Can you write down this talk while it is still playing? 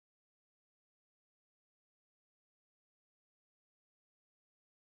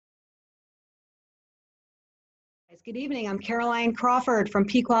Good evening. I'm Caroline Crawford from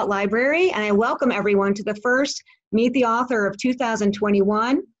Pequot Library, and I welcome everyone to the first Meet the Author of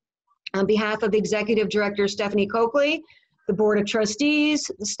 2021. On behalf of Executive Director Stephanie Coakley, the Board of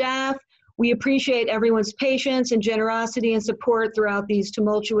Trustees, the staff, we appreciate everyone's patience and generosity and support throughout these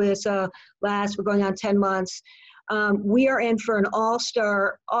tumultuous we're going on 10 months. We are in for an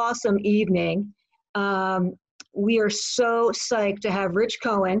all-star, awesome evening. We are so psyched to have Rich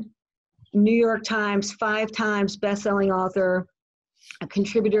Cohen, New York Times, 5 times best-selling author, a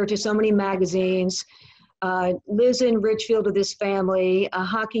contributor to so many magazines, lives in Ridgefield with his family, a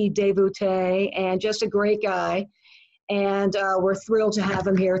hockey devotee, and just a great guy. And we're thrilled to have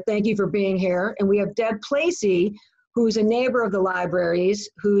him here. Thank you for being here. And we have Deb Placey, who's a neighbor of the libraries,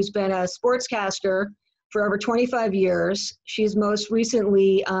 who's been a sportscaster for over 25 years. She's most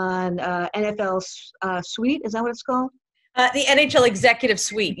recently on NFL Suite. Is that what it's called? The NHL Executive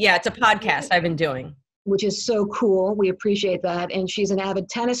Suite. Yeah, it's a podcast I've been doing. Which is so cool. We appreciate that. And she's an avid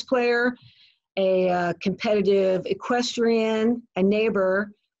tennis player, a competitive equestrian, a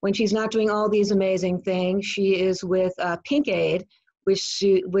neighbor. When she's not doing all these amazing things, she is with Pink Aid,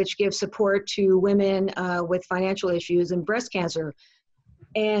 which gives support to women with financial issues and breast cancer.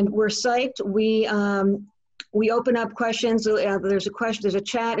 And we're psyched. We open up questions. There's a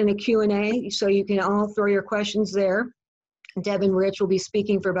chat and a Q&A, so you can all throw your questions there. Deb and Rich will be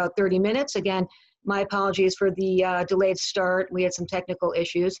speaking for about 30 minutes. Again, my apologies for the delayed start. We had some technical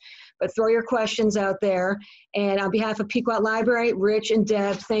issues, but throw your questions out there. And on behalf of Pequot Library, Rich and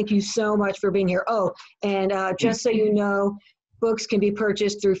Deb, thank you so much for being here. Oh, and just so you know, books can be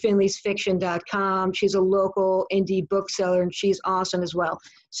purchased through finleysfiction.com. She's a local indie bookseller, and she's awesome as well.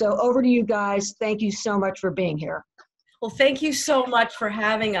 So over to you guys. Thank you so much for being here. Well, thank you so much for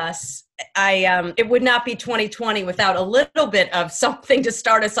having us. It would not be 2020 without a little bit of something to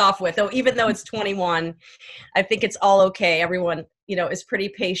start us off with. Even though it's 21, I think it's all okay. Everyone, is pretty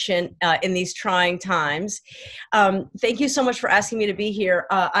patient in these trying times. Thank you so much for asking me to be here.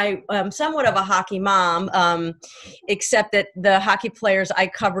 I am somewhat of a hockey mom, except that the hockey players I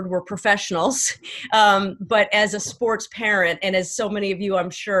covered were professionals. But as a sports parent, and as so many of you, I'm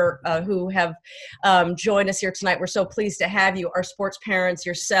sure, who have joined us here tonight, we're so pleased to have you, our sports parents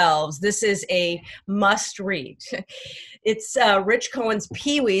yourselves. This is a must read. It's Rich Cohen's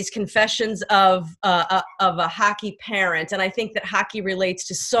Pee Wees, Confessions of a Hockey Parent. And I think that hockey relates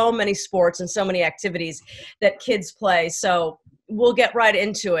to so many sports and so many activities that kids play. So we'll get right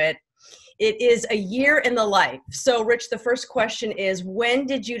into it. It is a year in the life. So Rich, the first question is, when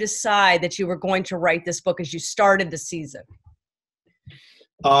did you decide that you were going to write this book as you started the season?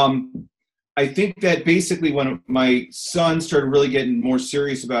 I think that basically when my son started really getting more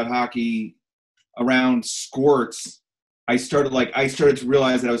serious about hockey around squirts, I started to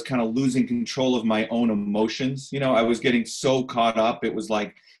realize that I was kind of losing control of my own emotions. I was getting so caught up. It was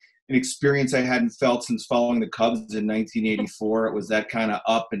like an experience I hadn't felt since following the Cubs in 1984. It was that kind of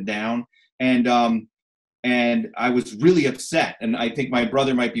up and down. And I was really upset. And I think my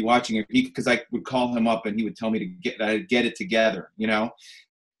brother might be watching it because I would call him up and he would tell me to get it together,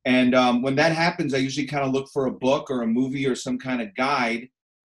 And when that happens, I usually kind of look for a book or a movie or some kind of guide.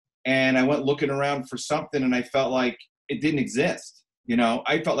 And I went looking around for something, and I felt like it didn't exist.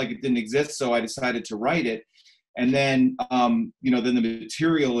 I felt like it didn't exist, so I decided to write it. And then, then the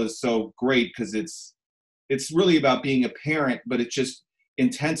material is so great because it's really about being a parent, but it's just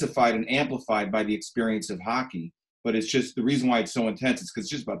intensified and amplified by the experience of hockey. But it's just the reason why it's so intense is because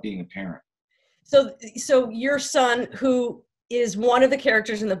it's just about being a parent. So your son, who is one of the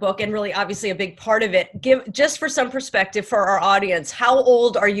characters in the book and really obviously a big part of it, give just for some perspective for our audience, how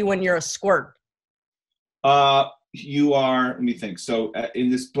old are you when you're a squirt? You are, let me think. So in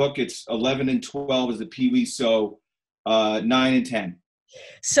this book, it's 11 and 12 is the Pee Wees, so 9 and 10.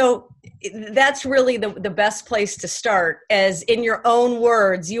 So that's really the best place to start, as in your own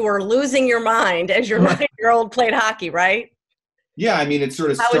words, you were losing your mind as your 9-year-old played hockey, right? Yeah, I mean, it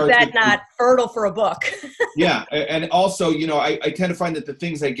sort of starts. How is that not fertile for a book? Yeah, and also, I tend to find that the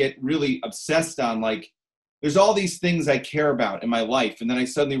things I get really obsessed on, like, there's all these things I care about in my life, and then I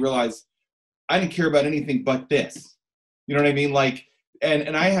suddenly realize I didn't care about anything but this. You know what I mean? Like,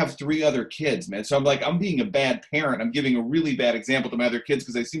 and I have 3 other kids, man. So I'm being a bad parent. I'm giving a really bad example to my other kids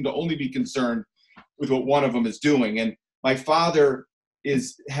because I seem to only be concerned with what one of them is doing. And my father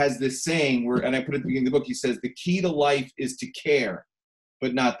has this saying where, and I put it at the beginning of the book, he says, the key to life is to care,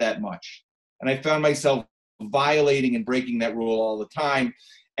 but not that much. And I found myself violating and breaking that rule all the time.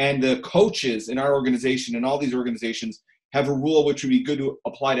 And the coaches in our organization and all these organizations have a rule which would be good to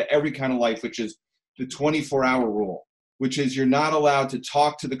apply to every kind of life, which is the 24-hour rule, which is you're not allowed to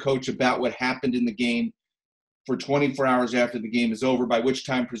talk to the coach about what happened in the game for 24 hours after the game is over, by which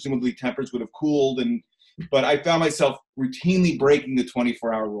time presumably tempers would have cooled. But I found myself routinely breaking the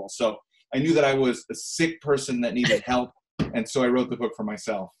 24-hour rule. So I knew that I was a sick person that needed help. And so I wrote the book for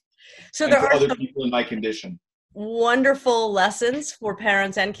myself So and there for are other people in my condition. Wonderful lessons for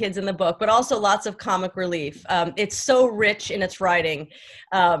parents and kids in the book, but also lots of comic relief. It's so rich in its writing,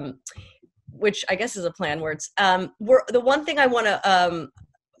 which I guess is a play on words. The one thing I want to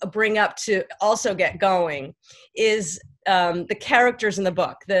bring up to also get going is the characters in the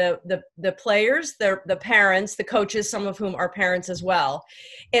book, the players, the parents, the coaches, some of whom are parents as well.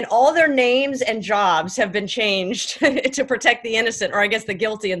 And all their names and jobs have been changed to protect the innocent, or I guess the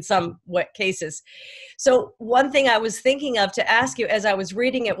guilty in some cases. So one thing I was thinking of to ask you as I was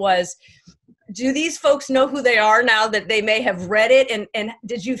reading it was, do these folks know who they are now that they may have read it? And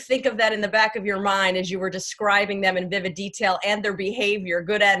did you think of that in the back of your mind as you were describing them in vivid detail and their behavior,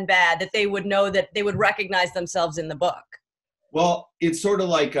 good and bad, that they would know, that they would recognize themselves in the book? Well, it's sort of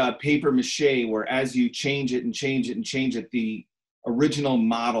like paper mache, where as you change it and change it and change it, the original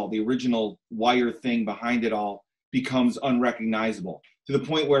model, the original wire thing behind it all becomes unrecognizable, to the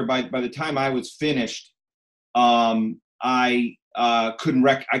point where by the time I was finished, I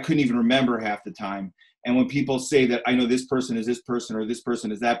couldn't even remember half the time. And when people say that I know this person is this person or this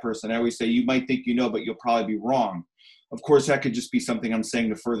person is that person, I always say, you might think you know, but you'll probably be wrong. Of course, that could just be something I'm saying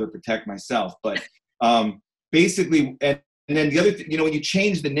to further protect myself. But basically, and then the other thing, when you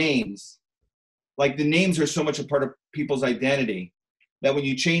change the names, like the names are so much a part of people's identity that when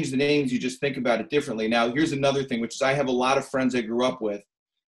you change the names, you just think about it differently. Now, here's another thing, which is I have a lot of friends I grew up with,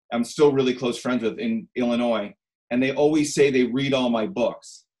 I'm still really close friends with in Illinois, and they always say they read all my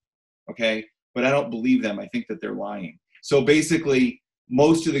books, okay? But I don't believe them. I think that they're lying. So basically,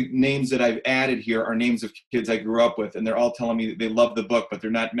 most of the names that I've added here are names of kids I grew up with, and they're all telling me that they love the book, but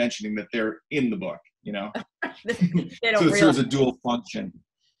they're not mentioning that they're in the book, They So don't it serves a dual function.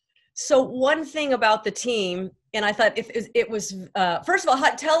 So one thing about the team, and I thought if it was, first of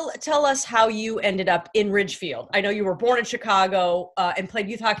all, tell us how you ended up in Ridgefield. I know you were born in Chicago and played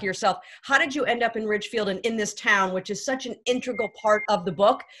youth hockey yourself. How did you end up in Ridgefield and in this town, which is such an integral part of the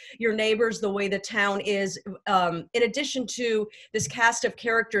book? Your neighbors, the way the town is, in addition to this cast of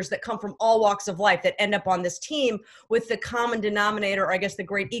characters that come from all walks of life that end up on this team, with the common denominator, or I guess the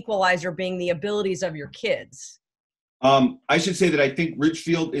great equalizer, being the abilities of your kids. I should say that I think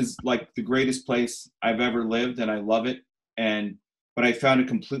Ridgefield is like the greatest place I've ever lived, and I love it. But I found it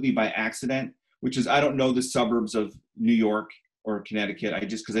completely by accident, which is I don't know the suburbs of New York or Connecticut.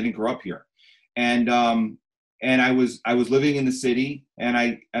 Because I didn't grow up here, and I was living in the city, and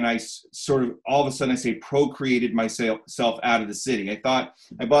I sort of all of a sudden I say procreated myself out of the city. I thought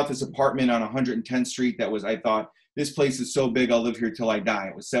I bought this apartment on 110th Street I thought, this place is so big, I'll live here till I die.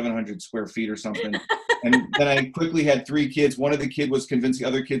 It was 700 square feet or something. And then I quickly had 3 kids. One of the kids was convinced the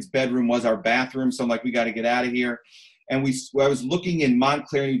other kid's bedroom was our bathroom. So I'm like, we got to get out of here. And I was looking in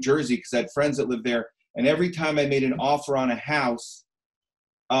Montclair, New Jersey, because I had friends that lived there. And every time I made an offer on a house,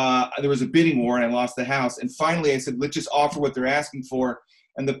 there was a bidding war and I lost the house. And finally I said, let's just offer what they're asking for.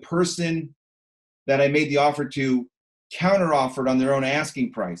 And the person that I made the offer to counter-offered on their own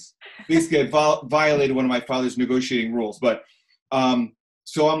asking price. Basically, I violated one of my father's negotiating rules. But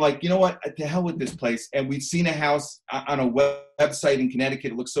so I'm like, you know what? To hell with this place. And we'd seen a house on a website in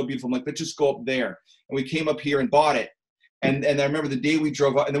Connecticut. It looked so beautiful. I'm like, let's just go up there. And we came up here and bought it. And I remember the day we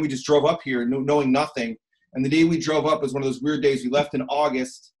drove up, and then we just drove up here knowing nothing. And the day we drove up was one of those weird days. We left in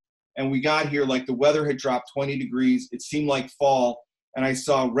August, and we got here like the weather had dropped 20 degrees. It seemed like fall. And I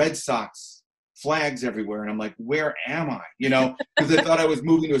saw Red Sox flags everywhere. And I'm like, where am I? Because I thought I was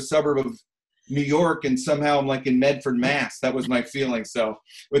moving to a suburb of New York, and somehow I'm like in Medford, Mass. That was my feeling. So,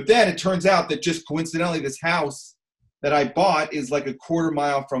 but then it turns out that just coincidentally, this house that I bought is like a quarter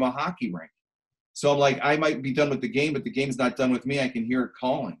mile from a hockey rink. So I'm like, I might be done with the game, but the game's not done with me. I can hear it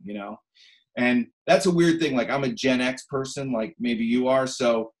calling, And that's a weird thing. Like, I'm a Gen X person, like maybe you are.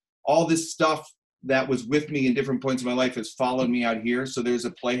 So all this stuff that was with me in different points of my life has followed me out here. So there's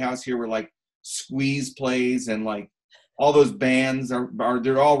a playhouse here where like Squeeze plays, and like all those bands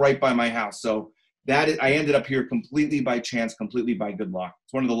they're all right by my house. So I ended up here completely by chance, completely by good luck.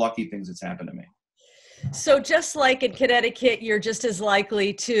 It's one of the lucky things that's happened to me. So just like in Connecticut, you're just as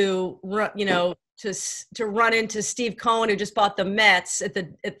likely to run into Steve Cohen, who just bought the Mets at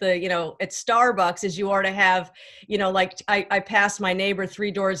Starbucks, as you are to have, like I passed my neighbor 3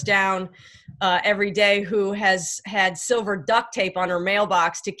 doors down every day who has had silver duct tape on her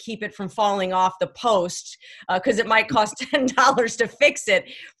mailbox to keep it from falling off the post because it might cost $10 to fix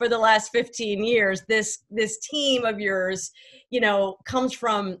it for the last 15 years. This team of yours, comes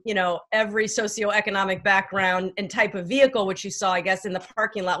from, every socioeconomic background and type of vehicle, which you saw, I guess, in the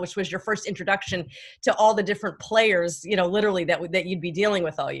parking lot, which was your first introduction to all the different players, literally that you'd be dealing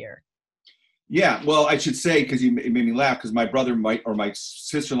with all year. Yeah, well, I should say, because it made me laugh, because my brother or my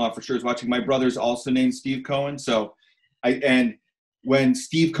sister-in-law for sure is watching. My brother's also named Steve Cohen. So, and when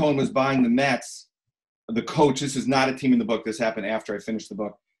Steve Cohen was buying the Mets, the coach, this is not a team in the book, this happened after I finished the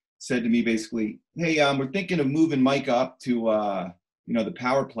book, said to me basically, hey, we're thinking of moving Mike up to, the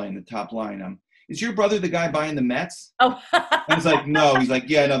power play in the top line. Is your brother the guy buying the Mets? Oh. I was like, no. He's like,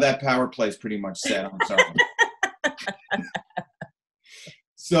 yeah, no, that power play is pretty much set. I'm sorry.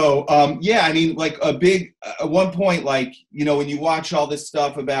 So, I mean, like at one point, like, when you watch all this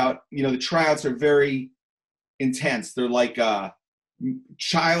stuff about, the tryouts are very intense. They're like a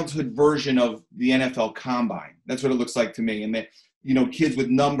childhood version of the NFL combine. That's what it looks like to me. And kids with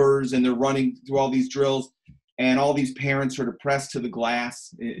numbers and they're running through all these drills and all these parents sort of pressed to the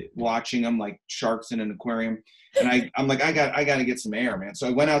glass watching them like sharks in an aquarium. And I'm like, I got to get some air, man. So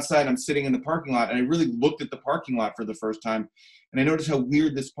I went outside, I'm sitting in the parking lot and I really looked at the parking lot for the first time. And I noticed how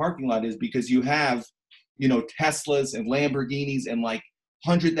weird this parking lot is because you have, Teslas and Lamborghinis and like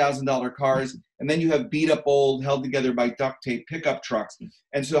 $100,000 cars. And then you have beat up old, held together by duct tape pickup trucks.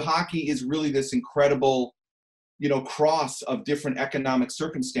 And so hockey is really this incredible, cross of different economic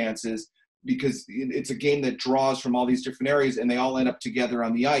circumstances because it's a game that draws from all these different areas and they all end up together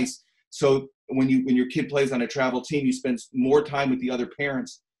on the ice. So when your kid plays on a travel team, you spend more time with the other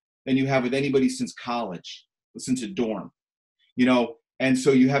parents than you have with anybody since college, since a dorm. And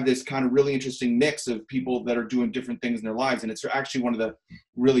so you have this kind of really interesting mix of people that are doing different things in their lives. And it's actually one of the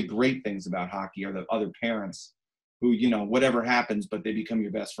really great things about hockey are the other parents who, whatever happens, but they become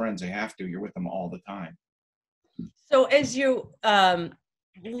your best friends. They have to. You're with them all the time. So as you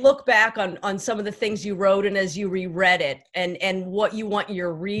look back on some of the things you wrote and as you reread it and what you want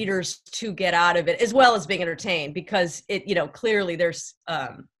your readers to get out of it, as well as being entertained, because it, clearly there's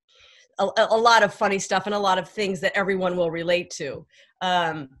a lot of funny stuff and a lot of things that everyone will relate to.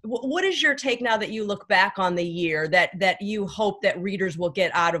 What is your take now that you look back on the year that you hope that readers will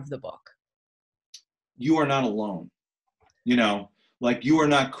get out of the book? You are not alone. Like you are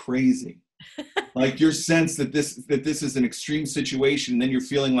not crazy. Like your sense that this is an extreme situation, and then you're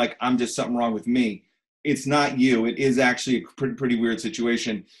feeling like I'm just something wrong with me. It's not you. It is actually a pretty weird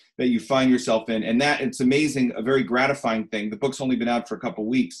situation that you find yourself in. And that it's amazing, a very gratifying thing. The book's only been out for a couple of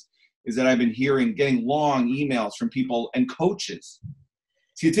weeks. Is that I've been getting long emails from people and coaches.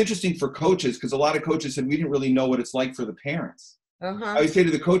 See, it's interesting for coaches because a lot of coaches said we didn't really know what it's like for the parents. Uh-huh. I would say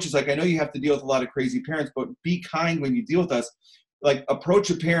to the coaches, like, I know you have to deal with a lot of crazy parents, but be kind when you deal with us. Like,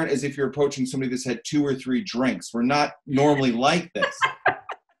 approach a parent as if you're approaching somebody that's had 2 or 3 drinks. We're not normally like this.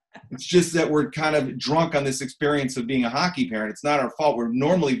 It's just that we're kind of drunk on this experience of being a hockey parent. It's not our fault. We're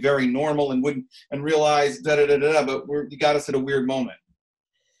normally very normal and realize but you got us at a weird moment.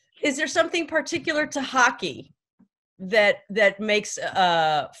 Is there something particular to hockey that makes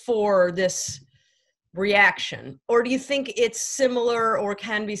for this reaction? Or do you think it's similar or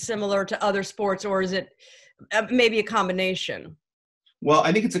can be similar to other sports, or is it maybe a combination? Well,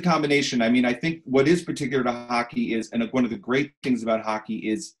 I think it's a combination. I mean, I think what is particular to hockey is, and one of the great things about hockey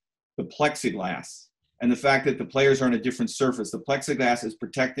is the plexiglass and the fact that the players are on a different surface. The plexiglass is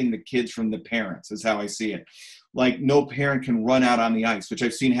protecting the kids from the parents, is how I see it. Like no parent can run out on the ice, which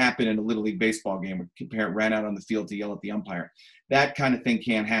I've seen happen in a Little League baseball game where a parent ran out on the field to yell at the umpire. That kind of thing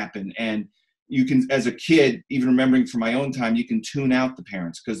can't happen. And you can, as a kid, even remembering from my own time, you can tune out the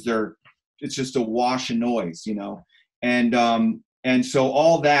parents because it's just a wash of noise, And so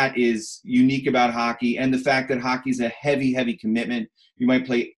all that is unique about hockey, and the fact that hockey is a heavy, heavy commitment. You might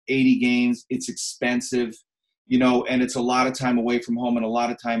play 80 games. It's expensive, and it's a lot of time away from home and a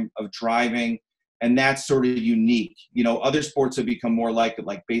lot of time of driving. And that's sort of unique. Other sports have become more like it,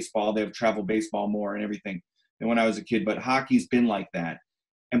 like baseball. They have travel baseball more and everything than when I was a kid. But hockey's been like that.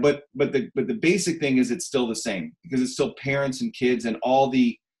 And but the basic thing is it's still the same because it's still parents and kids and all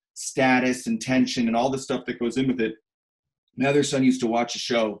the status and tension and all the stuff that goes in with it. My other son used to watch a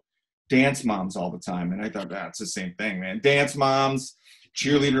show, Dance Moms, all the time. And I thought, that's the same thing, man. Dance moms,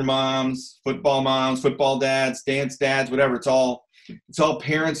 cheerleader moms, football dads, dance dads, whatever. It's all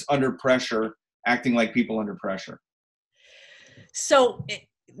parents under pressure, acting like people under pressure. So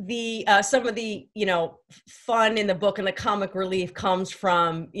some of the fun in the book and the comic relief comes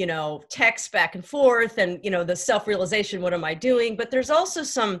from text back and forth and the self-realization, what am I doing? But there's also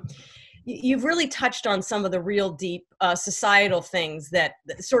some you've really touched on some of the real deep societal things, that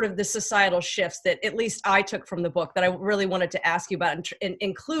sort of the societal shifts that at least I took from the book that I really wanted to ask you about,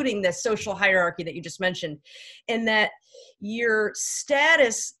 including the social hierarchy that you just mentioned, and that your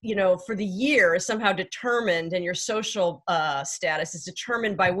status, for the year is somehow determined, and your social status is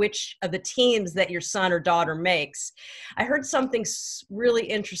determined by which of the teams that your son or daughter makes. I heard something really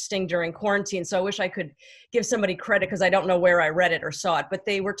interesting during quarantine, so I wish I could give somebody credit because I don't know where I read it or saw it, but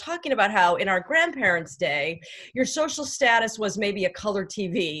they were talking about how in our grandparents' day, your social status was maybe a color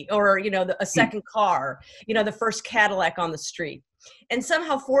TV or, a second car, the first Cadillac on the street. And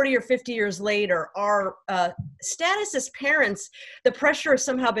somehow 40 or 50 years later, our status as parents, the pressure has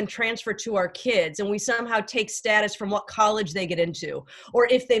somehow been transferred to our kids, and we somehow take status from what college they get into, or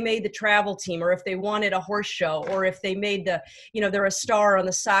if they made the travel team, or if they wanted a horse show, or if they made they're a star on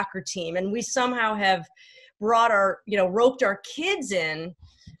the soccer team. And we somehow have brought roped our kids in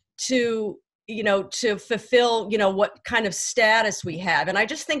to fulfill, what kind of status we have. And I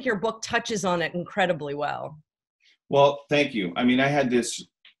just think your book touches on it incredibly well. Well, thank you. I mean, I had this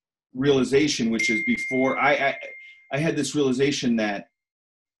realization, which is before I had this realization that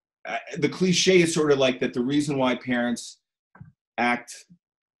the cliche is sort of like that the reason why parents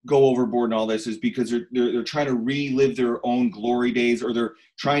go overboard and all this is because they're trying to relive their own glory days, or they're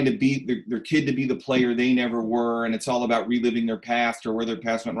trying to be their kid to be the player they never were. And it's all about reliving their past or where their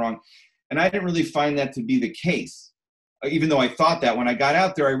past went wrong. And I didn't really find that to be the case. Even though I thought that, when I got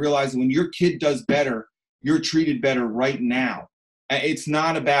out there, I realized that when your kid does better, you're treated better right now. It's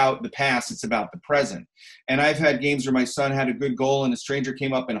not about the past, it's about the present. And I've had games where my son had a good goal and a stranger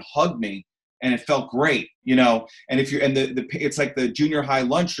came up and hugged me, and it felt great, And it's like the junior high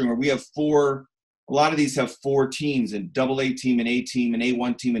lunchroom where we have a lot of these have 4 teams, and AA team, an A team, an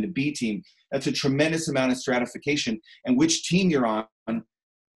A1 team, and a B team. That's a tremendous amount of stratification. And which team you're on,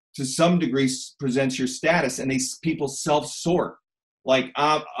 to some degree, presents your status, and people self-sort. Like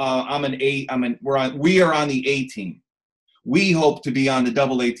I'm an A. We are on the A team. We hope to be on the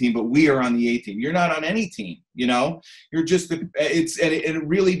AA team, but we are on the A team. You're not on any team. You're just it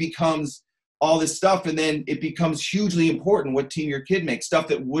really becomes all this stuff, and then it becomes hugely important what team your kid makes. Stuff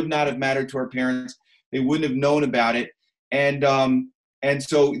that would not have mattered to our parents. They wouldn't have known about it, and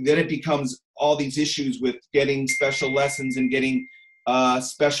so then it becomes all these issues with getting special lessons and getting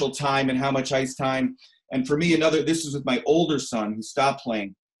special time and how much ice time. And for me, this was with my older son who stopped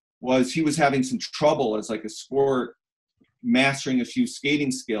playing, he was having some trouble as like a sport, mastering a few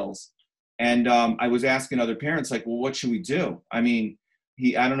skating skills. And I was asking other parents, like, well, what should we do? I mean,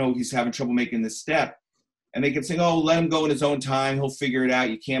 I don't know, he's having trouble making this step. And they kept saying, oh, let him go in his own time. He'll figure it out.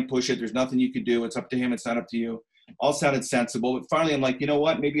 You can't push it. There's nothing you could do. It's up to him. It's not up to you. All sounded sensible. But finally, I'm like, you know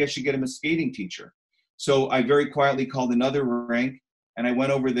what? Maybe I should get him a skating teacher. So I very quietly called another rink, and I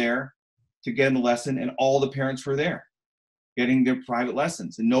went over there to get him a lesson, and all the parents were there getting their private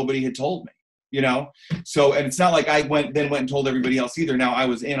lessons, and nobody had told me, So, and it's not like I went and told everybody else either. Now I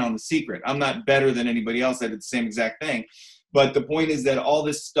was in on the secret. I'm not better than anybody else. I did the same exact thing. But the point is that all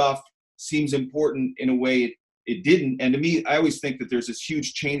this stuff seems important in a way it didn't. And to me, I always think that there's this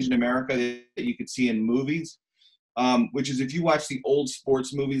huge change in America that you could see in movies, which is if you watch the old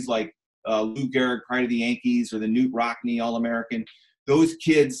sports movies like Lou Gehrig, Pride of the Yankees, or the Newt Rockne All-American, those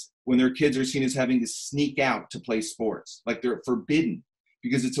kids, when their kids are seen as having to sneak out to play sports, like they're forbidden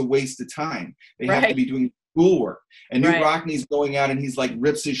because it's a waste of time. They have to be doing schoolwork. And Newt Rockne's going out and he's like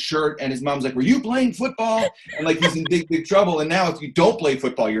rips his shirt, and his mom's like, were you playing football? And like he's in big, big trouble. And now if you don't play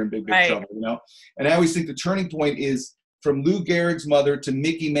football, you're in big, big trouble, And I always think the turning point is from Lou Gehrig's mother to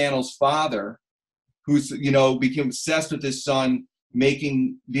Mickey Mantle's father, who's, became obsessed with his son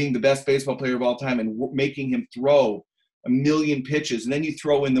being the best baseball player of all time and making him throw 1 million pitches. And then you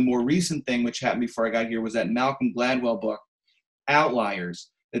throw in the more recent thing, which happened before I got here, was that Malcolm Gladwell book, Outliers,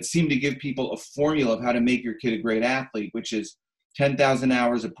 that seemed to give people a formula of how to make your kid a great athlete, which is 10,000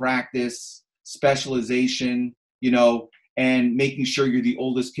 hours of practice, specialization, and making sure you're the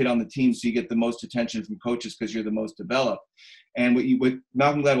oldest kid on the team so you get the most attention from coaches because you're the most developed. And what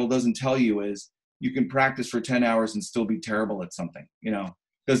Malcolm Gladwell doesn't tell you is you can practice for 10 hours and still be terrible at something,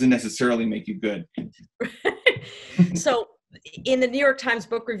 doesn't necessarily make you good. So in the New York Times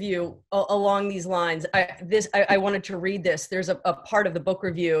book review along these lines, I wanted to read this. There's a part of the book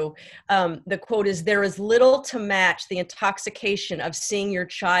review. The quote is, "There is little to match the intoxication of seeing your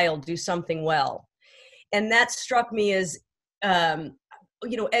child do something well." And that struck me as, as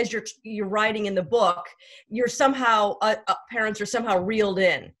you're writing in the book, you're somehow, parents are somehow reeled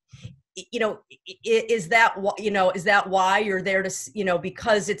in. Is that why you're there to,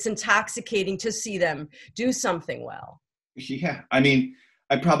 because it's intoxicating to see them do something well? Yeah. I mean,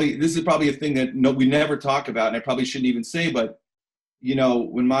 this is probably a thing that we never talk about, and I probably shouldn't even say, but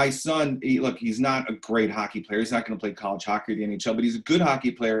when my son, he's not a great hockey player. He's not going to play college hockey or the NHL, but he's a good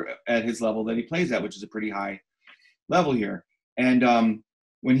hockey player at his level that he plays at, which is a pretty high level here. And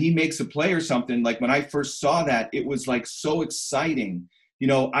when he makes a play or something, like when I first saw that, it was like so exciting.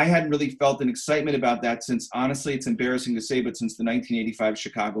 I hadn't really felt an excitement about that since, honestly, it's embarrassing to say, but since the 1985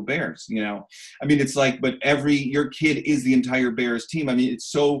 Chicago Bears, it's like, but your kid is the entire Bears team.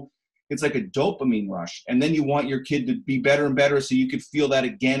 It's like a dopamine rush. And then you want your kid to be better and better so you could feel that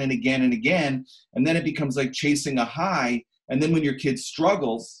again and again and again. And then it becomes like chasing a high. And then when your kid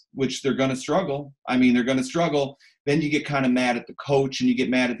struggles, which they're going to struggle, then you get kind of mad at the coach and you get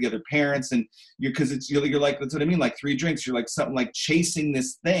mad at the other parents. And you're like, that's what I mean, like 3 drinks. You're like something like chasing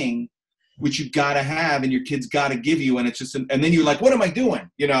this thing, which you got to have and your kid's got to give you. And it's just, and then you're like, what am I doing?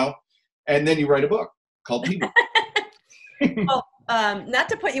 And then you write a book called Pee Wees. Well, not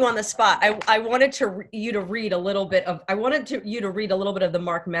to put you on the spot, I wanted you to read a little bit of the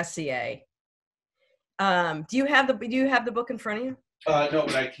Mark Messier. Do you have the book in front of you? No,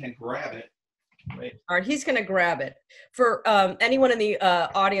 but I can grab it. Wait. All right, he's going to grab it. For anyone in the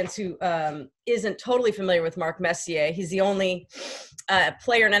audience who isn't totally familiar with Mark Messier, he's the only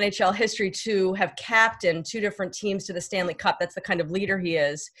player in NHL history to have captained 2 different teams to the Stanley Cup. That's the kind of leader he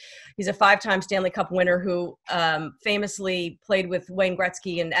is. He's a 5-time Stanley Cup winner who famously played with Wayne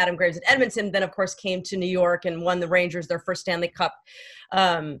Gretzky and Adam Graves at Edmonton, then, of course, came to New York and won the Rangers their first Stanley Cup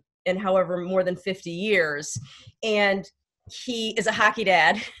in however more than 50 years. And he is a hockey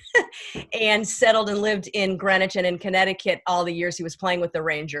dad and settled and lived in Greenwich and in Connecticut all the years he was playing with the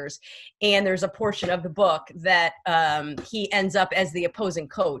Rangers. And there's a portion of the book that he ends up as the opposing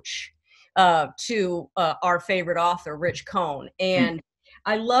coach to our favorite author, Rich Cohen. And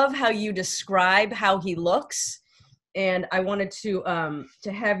I love how you describe how he looks. And I wanted to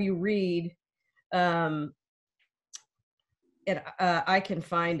have you read I can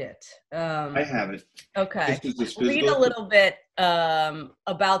find it. I have it. Okay. Read a little bit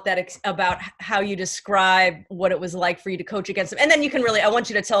about that, about how you describe what it was like for you to coach against him. And then I want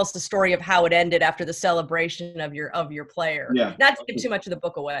you to tell us the story of how it ended after the celebration of your player. Yeah. Not to give too much of the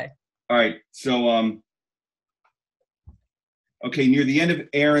book away. All right. So, near the end of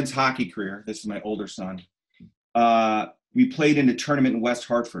Aaron's hockey career, this is my older son, we played in a tournament in West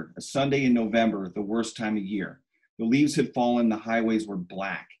Hartford, a Sunday in November, the worst time of year. The leaves had fallen, the highways were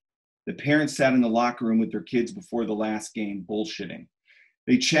black. The parents sat in the locker room with their kids before the last game, bullshitting.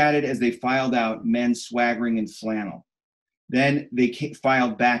 They chatted as they filed out, men swaggering in flannel. Then they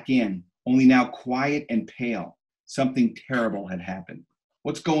filed back in, only now quiet and pale. Something terrible had happened.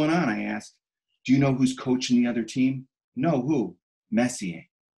 What's going on? I asked. Do you know who's coaching the other team? No, who? Messier.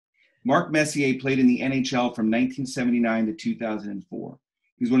 Mark Messier played in the NHL from 1979 to 2004.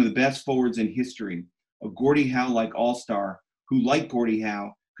 He was one of the best forwards in history. A Gordie Howe-like all-star who, like Gordie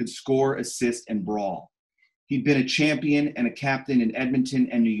Howe, could score, assist, and brawl. He'd been a champion and a captain in Edmonton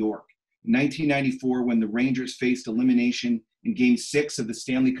and New York. In 1994, when the Rangers faced elimination in Game 6 of the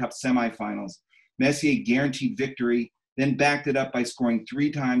Stanley Cup semifinals, Messier guaranteed victory, then backed it up by scoring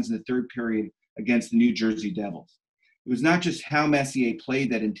 3 times in the third period against the New Jersey Devils. It was not just how Messier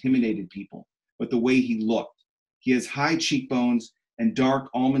played that intimidated people, but the way he looked. He has high cheekbones and dark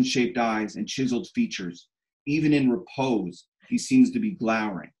almond-shaped eyes and chiseled features. Even in repose, he seems to be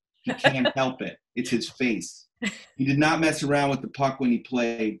glowering. He can't help it. It's his face. He did not mess around with the puck when he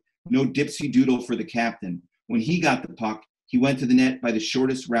played. No dipsy doodle for the captain. When he got the puck, he went to the net by the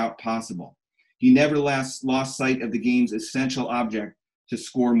shortest route possible. He nevertheless lost sight of the game's essential object, to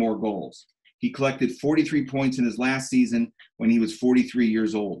score more goals. He collected 43 points in his last season when he was 43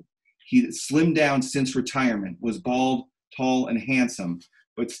 years old. He slimmed down since retirement, was bald, tall, and handsome,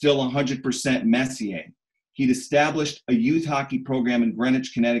 but still 100% Messier. He'd established a youth hockey program in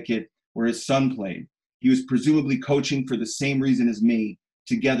Greenwich, Connecticut, where his son played. He was presumably coaching for the same reason as me,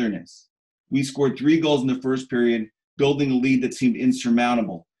 togetherness. We scored 3 goals in the first period, building a lead that seemed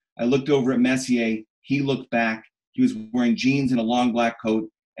insurmountable. I looked over at Messier. He looked back. He was wearing jeans and a long black coat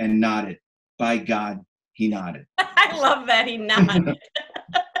and nodded. By God, he nodded. I love that he nodded.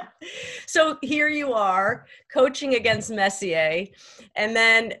 So here you are coaching against Messier, and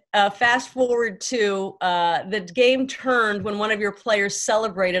then fast forward to the game turned when one of your players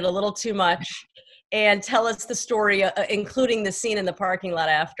celebrated a little too much, and tell us the story, including the scene in the parking lot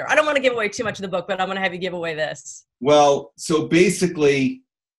after. I don't want to give away too much of the book, but I'm going to have you give away this. Well, so basically,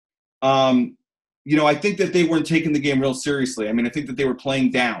 I think that they weren't taking the game real seriously. I mean, I think that they were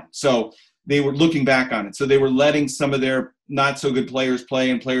playing down. So they were looking back on it. So they were letting some of their not so good players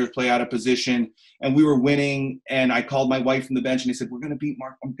play and players play out of position. And we were winning. And I called my wife from the bench and he said, we're going to beat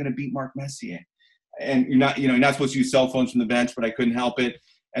Mark. I'm going to beat Mark Messier. And you're not supposed to use cell phones from the bench, but I couldn't help it.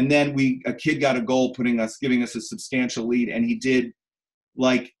 And then a kid got a goal, giving us a substantial lead. And he did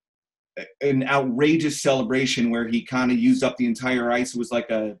like an outrageous celebration where he kind of used up the entire ice. It was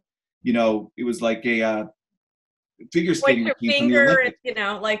like a figure skating routine from the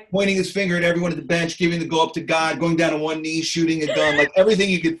Olympics. Pointing his finger at everyone at the bench, giving the goal up to God, going down on one knee, shooting a gun, like everything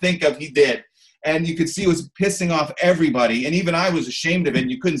you could think of, he did. And you could see it was pissing off everybody. And even I was ashamed of it,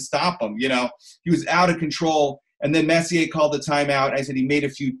 and you couldn't stop him, He was out of control. And then Messier called the timeout. I said he made a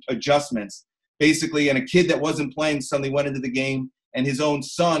few adjustments, basically. And a kid that wasn't playing suddenly went into the game. And his own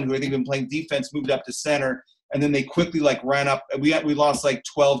son, who I think had been playing defense, moved up to center. And then they quickly ran up. We lost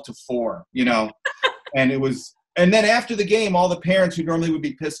 12-4, And it was – and then after the game, all the parents who normally would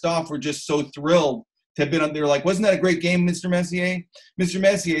be pissed off were just so thrilled to have been on. They were like, wasn't that a great game, Mr. Messier? Mr.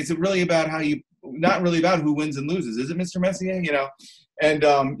 Messier, is it really about not really about who wins and loses, is it, Mr. Messier? And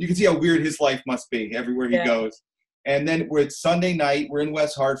you can see how weird his life must be everywhere he goes. And then it's Sunday night. We're in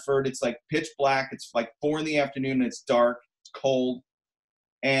West Hartford. It's like pitch black. It's like 4 p.m. and it's dark. It's cold.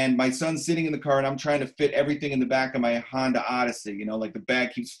 And my son's sitting in the car, and I'm trying to fit everything in the back of my Honda Odyssey. Like the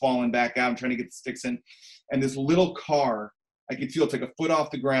bag keeps falling back out. I'm trying to get the sticks in. And this little car, I can feel it's like a foot off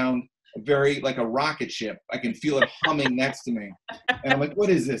the ground, like a rocket ship. I can feel it humming next to me. And I'm like, what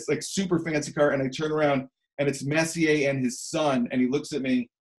is this? Like super fancy car. And I turn around, and it's Messier and his son. And he looks at me,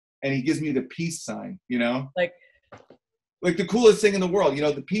 and he gives me the peace sign, Like the coolest thing in the world,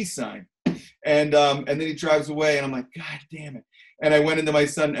 the peace sign. And then he drives away, and I'm like, God damn it. And I went into my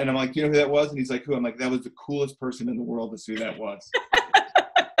son, and I'm like, you know who that was? And he's like, who? I'm like, that was the coolest person in the world to see who that was.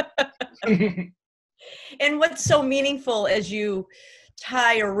 And what's so meaningful as you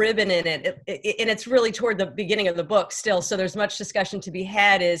tie a ribbon in it, and it's really toward the beginning of the book still, so there's much discussion to be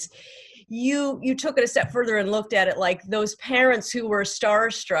had, is you took it a step further and looked at it like those parents who were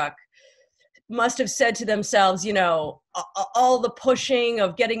starstruck must have said to themselves, all the pushing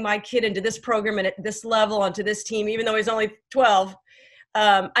of getting my kid into this program and at this level onto this team, even though he's only 12,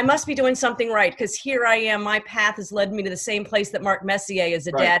 I must be doing something right, because here I am. My path has led me to the same place that Mark Messier as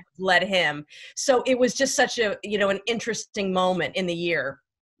a dad led him. So it was just such an interesting moment in the year.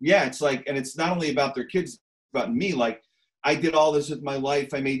 Yeah, it's like, and it's not only about their kids, it's about me. Like, I did all this with my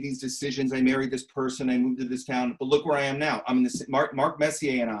life. I made these decisions. I married this person. I moved to this town. But look where I am now. I'm in this. Mark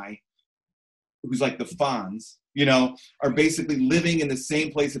Messier and I, who's like the Fonz, are basically living in the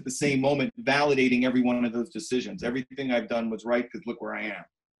same place at the same moment, validating every one of those decisions. Everything I've done was right because look where I am.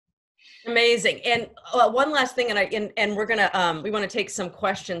 Amazing. And one last thing, and we're gonna we want to take some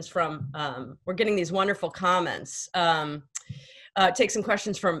questions from. We're getting these wonderful comments. Take some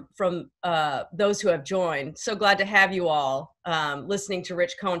questions from those who have joined. So glad to have you all listening to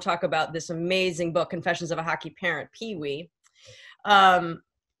Rich Cohen talk about this amazing book, Confessions of a Hockey Parent, Pee Wee.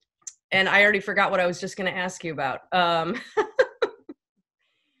 And I already forgot what I was just going to ask you about. I'm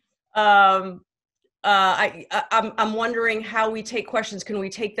wondering how we take questions. Can we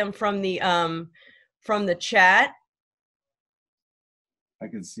take them from the chat? I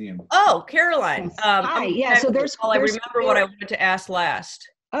can see him. Oh, Caroline. Hi. Yeah. So I remember what I wanted to ask last.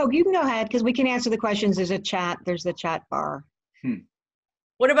 Oh, you can go ahead because we can answer the questions. There's a chat. There's the chat bar.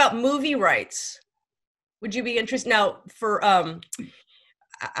 What about movie rights? Would you be interested now for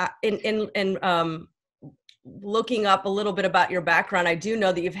in looking up a little bit about your background? I do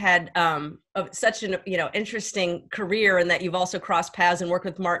know that you've had such an interesting career, and that you've also crossed paths and worked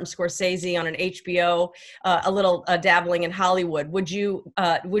with Martin Scorsese on an HBO, a little dabbling in Hollywood.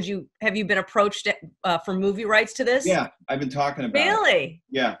 Have you been approached for movie rights to this? Yeah, I've been talking about Really? it.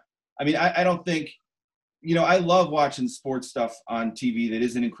 Yeah. I mean, I don't think, I love watching sports stuff on TV that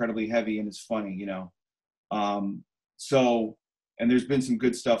isn't incredibly heavy and is funny, and there's been some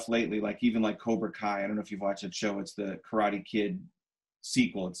good stuff lately, like even like Cobra Kai. I don't know if you've watched that show. It's the Karate Kid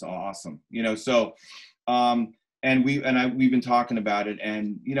sequel. It's awesome, So, we've been talking about it,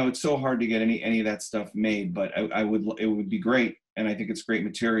 and it's so hard to get any of that stuff made. But it would be great, and I think it's great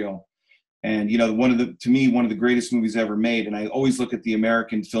material. And one of the greatest movies ever made. And I always look at the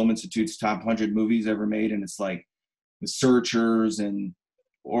American Film Institute's top 100 movies ever made, and it's like The Searchers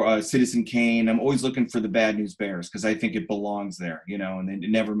or Citizen Kane. I'm always looking for the Bad News Bears because I think it belongs there, and it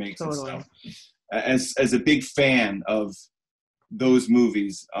never makes it. So, as a big fan of those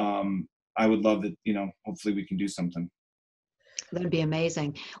movies, I would love that, hopefully we can do something. That'd be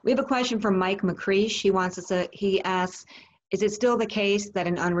amazing. We have a question from Mike McCreesh. He asks, is it still the case that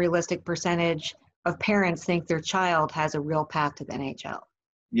an unrealistic percentage of parents think their child has a real path to the NHL?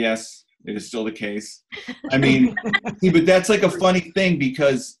 Yes. It is still the case. I mean, see, but that's like a funny thing,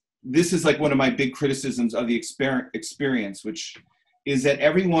 because this is like one of my big criticisms of the experience, which is that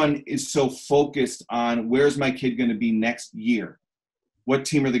everyone is so focused on where's my kid going to be next year? What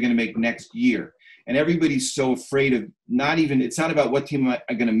team are they going to make next year? And everybody's so afraid of it's not about what team am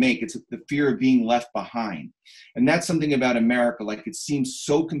I going to make. It's the fear of being left behind. And that's something about America. Like, it seems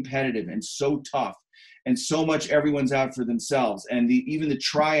so competitive and so tough, and so much everyone's out for themselves. And even the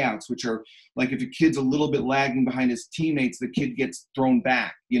tryouts, which are like, if a kid's a little bit lagging behind his teammates, the kid gets thrown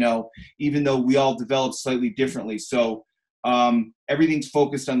back, even though we all develop slightly differently. So everything's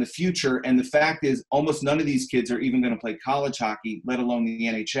focused on the future. And the fact is, almost none of these kids are even going to play college hockey, let alone the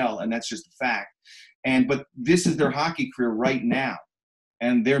NHL. And that's just a fact. But this is their hockey career right now,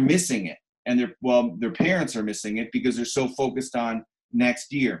 and they're missing it. And their parents are missing it because they're so focused on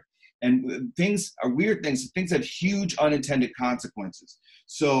next year. And things are weird things. Things have huge unintended consequences.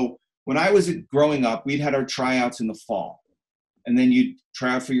 So when I was growing up, we'd had our tryouts in the fall, and then you'd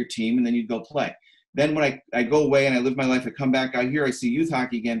try out for your team, and then you'd go play. Then when I go away and I live my life, I come back out here, I see youth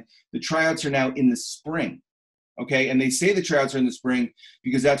hockey again. The tryouts are now in the spring, okay? And they say the tryouts are in the spring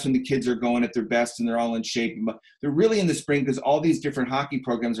because that's when the kids are going at their best and they're all in shape. But they're really in the spring because all these different hockey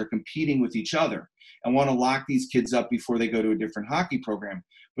programs are competing with each other and want to lock these kids up before they go to a different hockey program.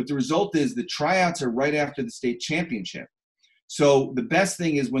 But the result is the tryouts are right after the state championship. So the best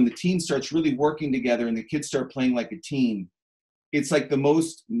thing is when the team starts really working together and the kids start playing like a team, it's like the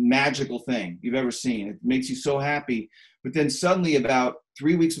most magical thing you've ever seen. It makes you so happy. But then suddenly, about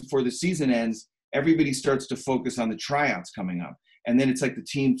 3 weeks before the season ends, everybody starts to focus on the tryouts coming up. And then it's like the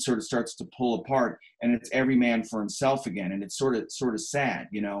team sort of starts to pull apart, and it's every man for himself again. And it's sort of sad,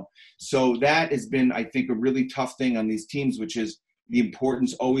 So that has been, I think, a really tough thing on these teams, which is the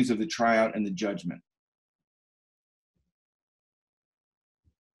importance always of the tryout and the judgment.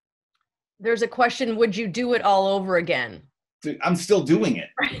 There's a question, would you do it all over again? I'm still doing it.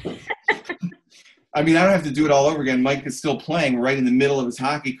 I mean, I don't have to do it all over again. Mike is still playing right in the middle of his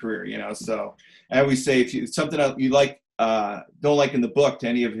hockey career, So I always say, if it's something you don't like in the book to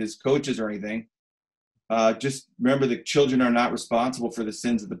any of his coaches or anything, just remember that children are not responsible for the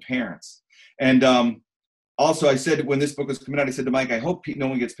sins of the parents. And also, I said when this book was coming out, I said to Mike, I hope no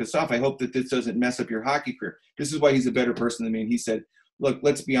one gets pissed off. I hope that this doesn't mess up your hockey career. This is why he's a better person than me. And he said, look,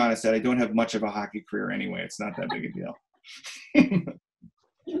 let's be honest, I don't have much of a hockey career anyway. It's not that big a deal.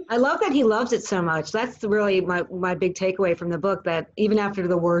 I love that he loves it so much. That's really my big takeaway from the book, that even after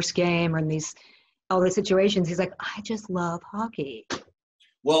the worst game or all these situations, he's like, I just love hockey.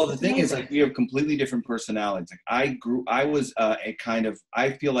 Well, the thing is, like, we have completely different personalities. Like, I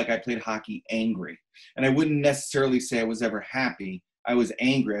feel like I played hockey angry. And I wouldn't necessarily say I was ever happy. I was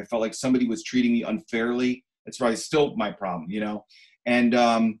angry. I felt like somebody was treating me unfairly. That's probably still my problem,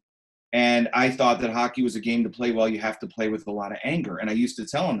 And I thought that hockey was a game to play well. You have to play with a lot of anger. And I used to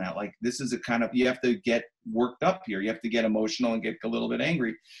tell him that, like, this is you have to get worked up here. You have to get emotional and get a little bit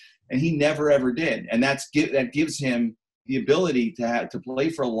angry. And he never, ever did. And that gives him the ability to play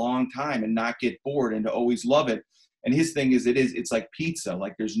for a long time and not get bored and to always love it. And his thing is, it's like pizza.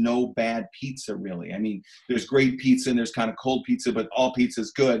 Like, there's no bad pizza, really. I mean, there's great pizza and there's kind of cold pizza, but all pizza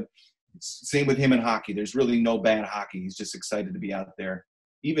is good. Same with him in hockey. There's really no bad hockey. He's just excited to be out there,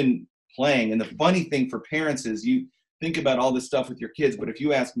 even playing. And the funny thing for parents is, you think about all this stuff with your kids, but if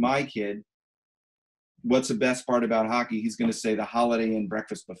you ask my kid what's the best part about hockey, he's going to say the Holiday Inn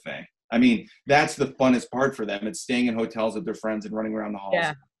breakfast buffet. I mean, that's the funnest part for them. It's staying in hotels with their friends and running around the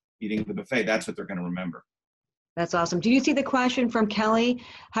halls, eating the buffet. That's what they're going to remember. That's awesome. Do you see the question from Kelly?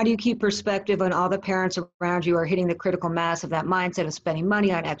 How do you keep perspective on all the parents around you are hitting the critical mass of that mindset of spending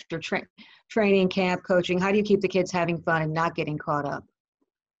money on extra training, camp, coaching? How do you keep the kids having fun and not getting caught up?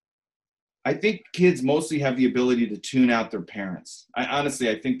 I think kids mostly have the ability to tune out their parents. I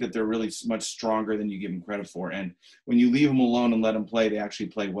think that they're really much stronger than you give them credit for. And when you leave them alone and let them play, they actually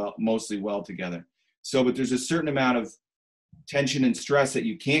play mostly well together. But there's a certain amount of tension and stress that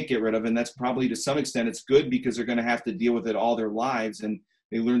you can't get rid of. And that's probably, to some extent, it's good because they're going to have to deal with it all their lives. And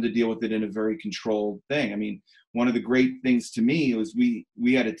they learn to deal with it in a very controlled thing. I mean, one of the great things to me was we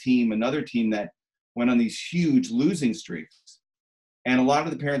had another team that went on these huge losing streaks. And a lot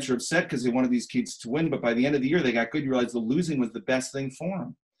of the parents are upset because they wanted these kids to win. But by the end of the year, they got good. You realize the losing was the best thing for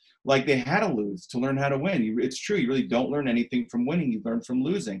them. Like, they had to lose to learn how to win. It's true. You really don't learn anything from winning. You learn from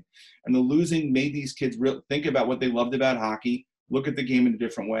losing. And the losing made these kids think about what they loved about hockey, look at the game in a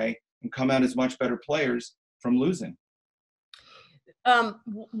different way, and come out as much better players from losing.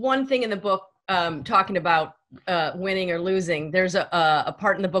 One thing in the book, talking about winning or losing, there's a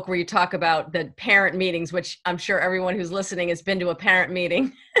part in the book where you talk about the parent meetings, which I'm sure everyone who's listening has been to a parent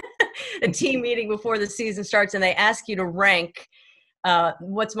meeting. a team meeting before the season starts and they ask you to rank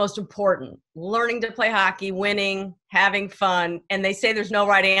what's most important: learning to play hockey, winning, having fun, and they say there's no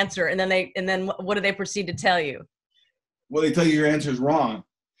right answer, and then what do they proceed to tell you? Well, they tell you your answer is wrong.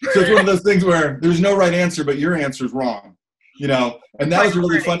 So it's one of those things where there's no right answer, but your answer is wrong. You know, and that was a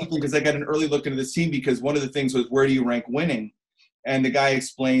really funny thing because I got an early look into this team because one of the things was, where do you rank winning? And the guy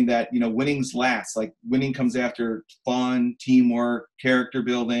explained that, you know, winning's last. Like, winning comes after fun, teamwork, character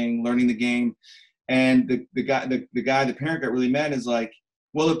building, learning the game. And the parent got really mad, is like,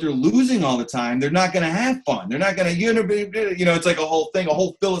 well, if they're losing all the time, they're not going to have fun. They're not going to, you know, it's like a whole thing, a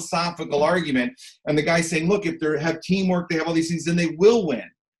whole philosophical argument. And the guy's saying, look, if they have teamwork, they have all these things, then they will win.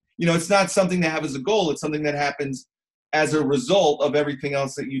 You know, it's not something to have as a goal. It's something that happens as a result of everything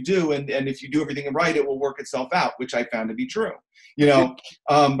else that you do. And if you do everything right, it will work itself out, which I found to be true, you know.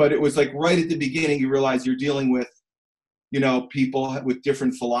 But it was like right at the beginning, you realize you're dealing with, you know, people with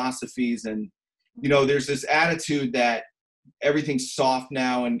different philosophies. And, you know, there's this attitude that everything's soft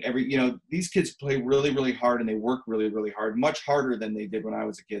now, and you know, these kids play really, really hard and they work really, really hard, much harder than they did when I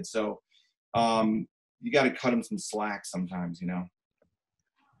was a kid. So you got to cut them some slack sometimes, you know.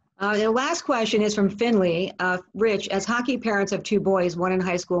 The last question is from Finley. Rich, as hockey parents of two boys, one in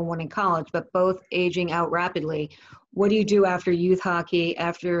high school and one in college, but both aging out rapidly, what do you do after youth hockey,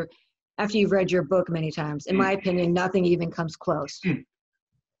 after you've read your book many times? In my opinion, nothing even comes close.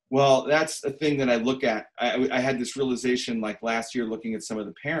 Well, that's a thing that I look at. I had this realization like last year looking at some of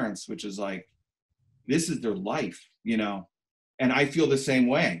the parents, which is like, this is their life, you know, and I feel the same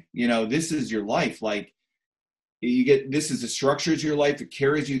way. You know, this is your life. Like, this is the structure to your life. It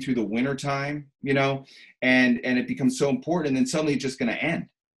carries you through the winter time, you know, and it becomes so important. And then suddenly it's just going to end.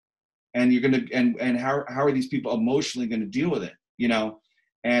 And you're going to, and how are these people emotionally going to deal with it, you know?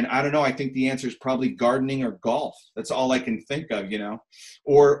 And I don't know, I think the answer is probably gardening or golf. That's all I can think of, you know,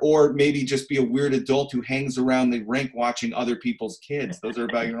 or maybe just be a weird adult who hangs around the rink watching other people's kids. Those are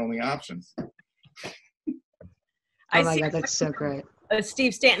about your only options. Oh my God, that's so great.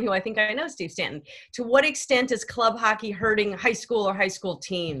 Steve Stanton, who I think I know Steve Stanton. To what extent is club hockey hurting high school or high school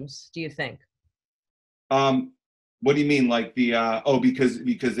teams, do you think? What do you mean? Like the, because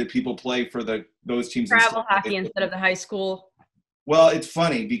the people play for those teams. Travel hockey instead of the high school? Well, it's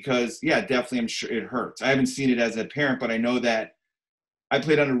funny because, yeah, definitely I'm sure it hurts. I haven't seen it as a parent, but I know that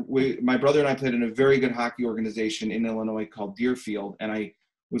my brother and I played in a very good hockey organization in Illinois called Ridgefield. And I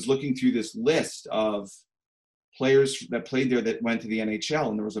was looking through this list of players that played there that went to the NHL,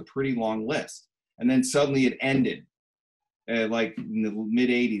 and there was a pretty long list. And then suddenly it ended, like in the mid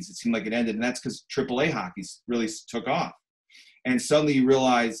 80s, it seemed like it ended. And that's because AAA hockey really took off. And suddenly you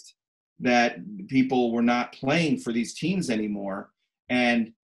realized that people were not playing for these teams anymore.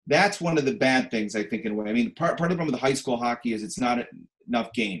 And that's one of the bad things, I think, in a way. I mean, part of the problem with the high school hockey is it's not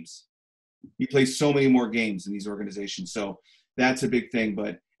enough games. You play so many more games in these organizations. So that's a big thing.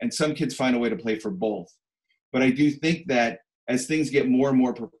 And some kids find a way to play for both. But I do think that as things get more and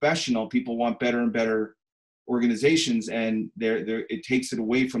more professional, people want better and better organizations, and it takes it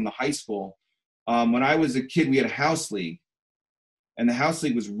away from the high school. When I was a kid, we had a house league, and the house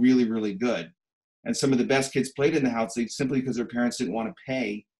league was really, really good. And some of the best kids played in the house league simply because their parents didn't want to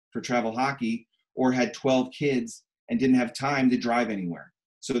pay for travel hockey, or had 12 kids and didn't have time to drive anywhere.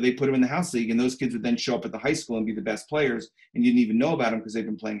 So they put them in the house league, and those kids would then show up at the high school and be the best players, and you didn't even know about them because they've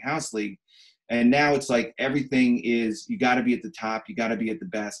been playing house league. And now it's like everything is, you got to be at the top, you got to be at the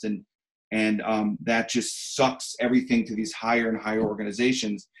best, and that just sucks everything to these higher and higher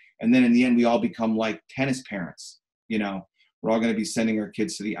organizations. And then in the end, we all become like tennis parents. You know, we're all going to be sending our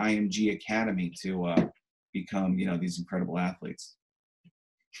kids to the IMG Academy to become, you know, these incredible athletes.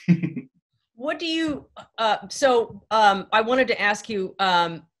 What do you? I wanted to ask you.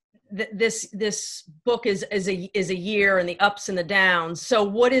 This book is a year, and the ups and the downs. So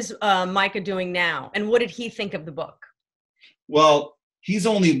what is Micah doing now, and what did he think of the book? Well, he's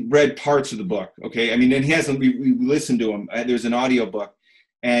only read parts of the book. Okay, I mean, and he hasn't. We listened to him. There's an audio book,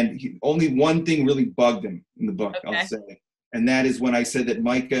 and only one thing really bugged him in the book. Okay. I'll say, and that is when I said that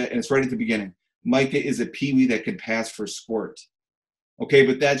Micah, and it's right at the beginning. Micah is a Pee Wee that could pass for squirt. Okay,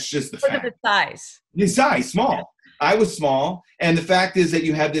 but that's just the fact. Look at the size. His size, small. I was small, and the fact is that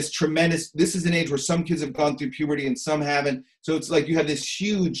you have this this is an age where some kids have gone through puberty and some haven't, so it's like you have this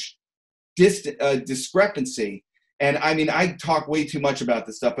huge discrepancy. And I mean, I talk way too much about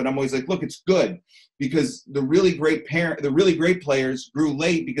this stuff, but I'm always like, look, it's good, because the really great players grew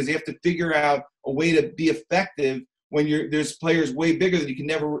late because they have to figure out a way to be effective when there's players way bigger that you can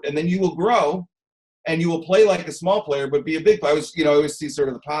never, and then you will grow, and you will play like a small player, but be a big player. I always see sort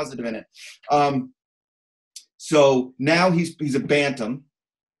of the positive in it. So now he's a bantam.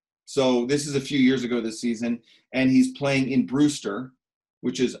 So this is a few years ago this season, and he's playing in Brewster,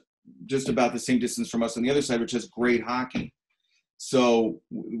 which is just about the same distance from us on the other side, which has great hockey. So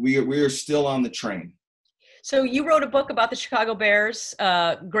we are still on the train. So you wrote a book about the Chicago Bears,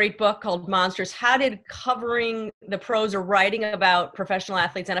 great book called Monsters. How did covering the pros or writing about professional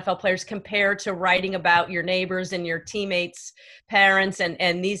athletes, NFL players, compare to writing about your neighbors and your teammates, parents,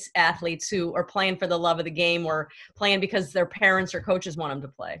 and these athletes who are playing for the love of the game or playing because their parents or coaches want them to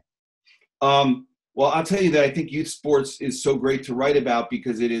play? Well, I'll tell you that I think youth sports is so great to write about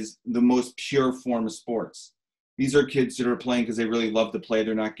because it is the most pure form of sports. These are kids that are playing because they really love to play.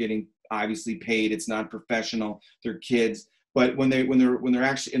 They're not getting obviously paid. It's not professional. They're kids. But when they're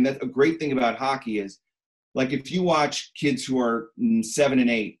actually, and that's a great thing about hockey is, like, if you watch kids who are 7 and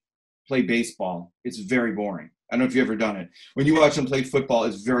 8 play baseball, it's very boring. I don't know if you've ever done it. When you watch them play football,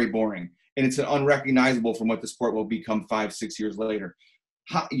 it's very boring. And it's unrecognizable from what the sport will become 5-6 years later.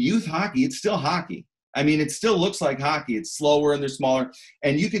 Youth hockey, it's still hockey. I mean, it still looks like hockey. It's slower and they're smaller.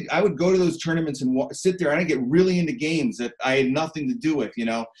 And I would go to those tournaments and sit there and I get really into games that I had nothing to do with, you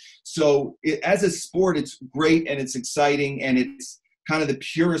know? So as a sport, it's great and it's exciting and it's kind of the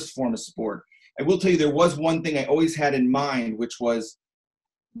purest form of sport. I will tell you, there was one thing I always had in mind, which was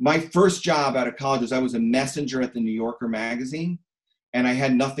my first job out of college was I was a messenger at the New Yorker magazine and I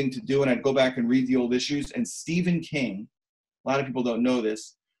had nothing to do. And I'd go back and read the old issues. And Stephen King, a lot of people don't know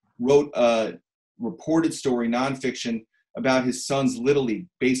this, wrote a reported story, nonfiction, about his son's Little League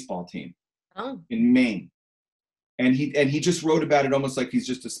baseball team in Maine. And he just wrote about it almost like he's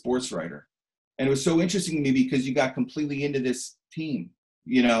just a sports writer. And it was so interesting to me because you got completely into this team,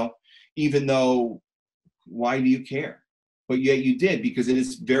 you know, even though why do you care? But yet you did, because it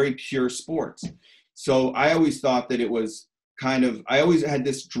is very pure sports. So I always thought that it was I always had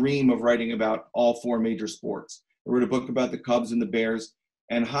this dream of writing about all 4 major sports. I wrote a book about the Cubs and the Bears.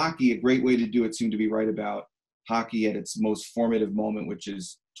 And hockey, a great way to do it seemed to be write about hockey at its most formative moment, which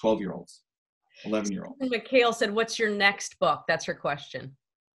is 12-year-olds, 11-year-olds. McHale said, what's your next book? That's her question.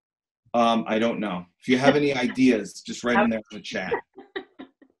 I don't know. If you have any ideas, just write them there in the chat.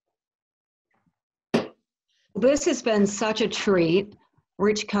 This has been such a treat.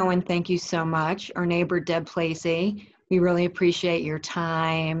 Rich Cohen, thank you so much. Our neighbor, Deb Placey, we really appreciate your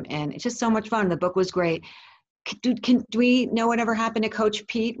time. And it's just so much fun. The book was great. Do we know whatever happened to Coach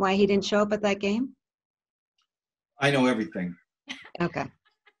Pete, why he didn't show up at that game? I know everything. Okay.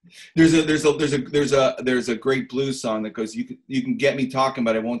 There's a great blues song that goes, you can get me talking,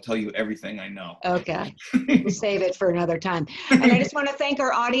 but I won't tell you everything I know. Okay. We'll save it for another time. And I just want to thank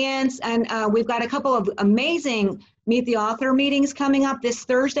our audience. And we've got a couple of amazing Meet the Author meetings coming up. This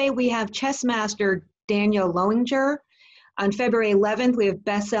Thursday, we have chess master Daniel Lowinger. On February 11th, we have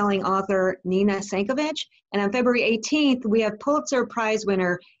bestselling author Nina Sankovic. And on February 18th, we have Pulitzer Prize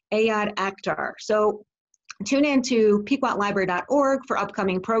winner Ayad Akhtar. So tune in to pequotlibrary.org for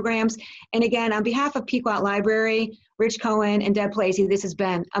upcoming programs. And again, on behalf of Pequot Library, Rich Cohen and Deb Placey, this has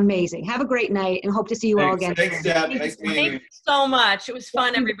been amazing. Have a great night and hope to see you all again. Thanks, Deb. Nice meeting you. Thanks so much. It was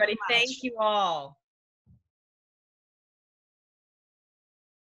fun, everybody. Thank you all.